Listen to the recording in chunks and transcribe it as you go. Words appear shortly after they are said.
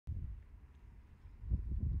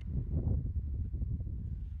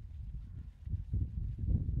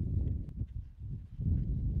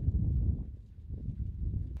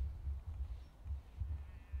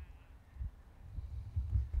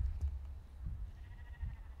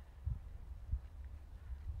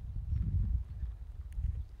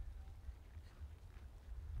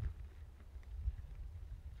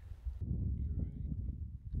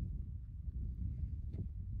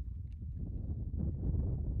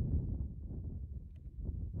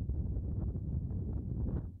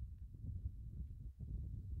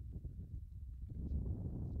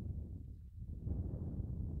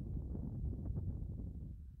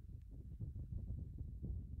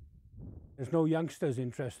There's no youngsters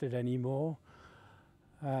interested anymore.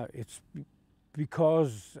 It's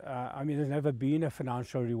because, I mean, there's never been a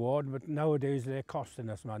financial reward, but nowadays they're costing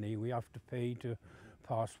us money. We have to pay to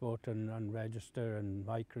passport and register and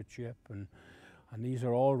microchip, and these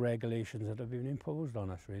are all regulations that have been imposed on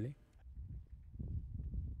us, really.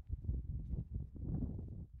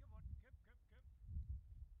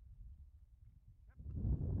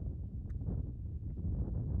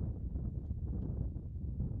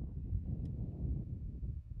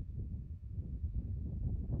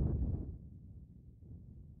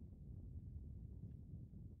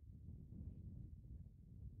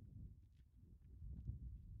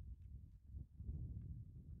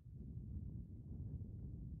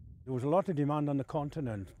 There was a lot of demand on the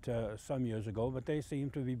continent some years ago, but they seem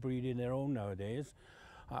to be breeding their own nowadays.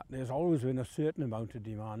 There's always been a certain amount of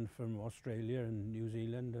demand from Australia and New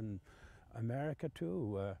Zealand and America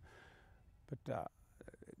too, but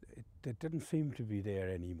it didn't seem to be there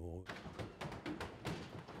anymore.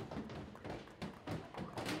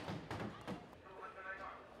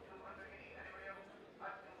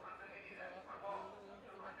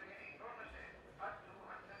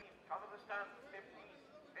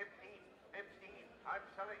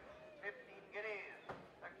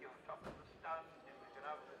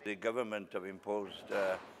 The government have imposed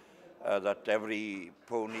that every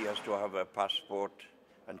pony has to have a passport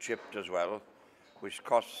and chipped as well, which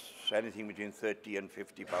costs anything between 30 and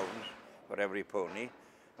 50 pounds for every pony.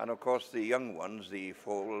 And of course the young ones, the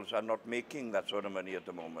foals, are not making that sort of money at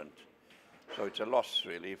the moment. So it's a loss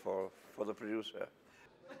really for the producer.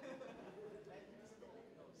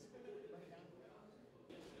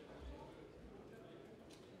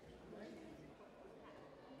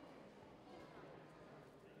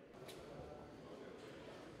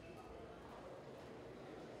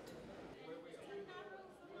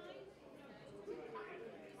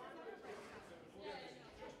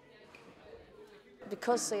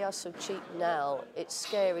 Because they are so cheap now, it's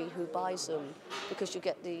scary who buys them, because you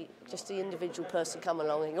get just the individual person come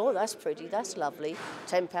along and, oh, that's pretty, that's lovely,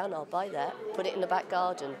 £10, I'll buy that, put it in the back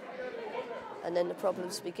garden. And then the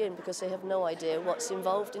problems begin because they have no idea what's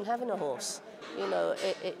involved in having a horse. You know,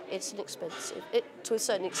 it's an expensive, to a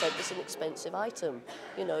certain extent, it's an expensive item.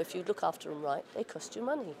 You know, if you look after them right, they cost you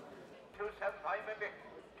money. 275 maybe,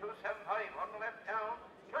 275 on the left now,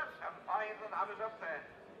 275 and I was up there.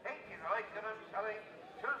 80 right and I'm selling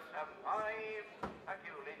 275. Thank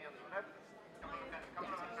you, lady on the left.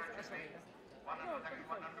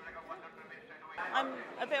 I'm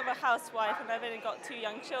a bit of a housewife and I've only got 2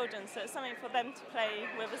 young children, so it's something for them to play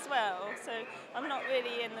with as well. So I'm not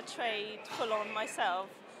really in the trade full on myself.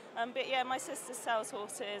 But yeah, my sister sells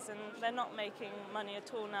horses and they're not making money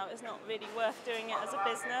at all now. It's not really worth doing it as a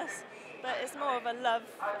business, but it's more of a love,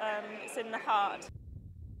 it's in the heart.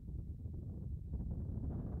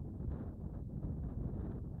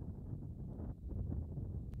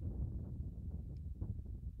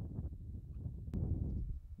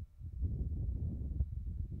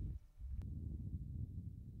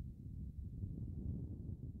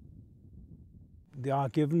 They are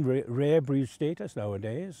given rare breed status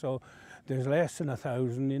nowadays, so there's less than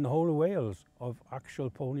 1,000 in the whole of Wales of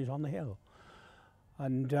actual ponies on the hill.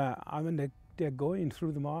 And I mean, they're going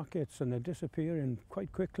through the markets and they're disappearing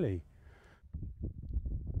quite quickly.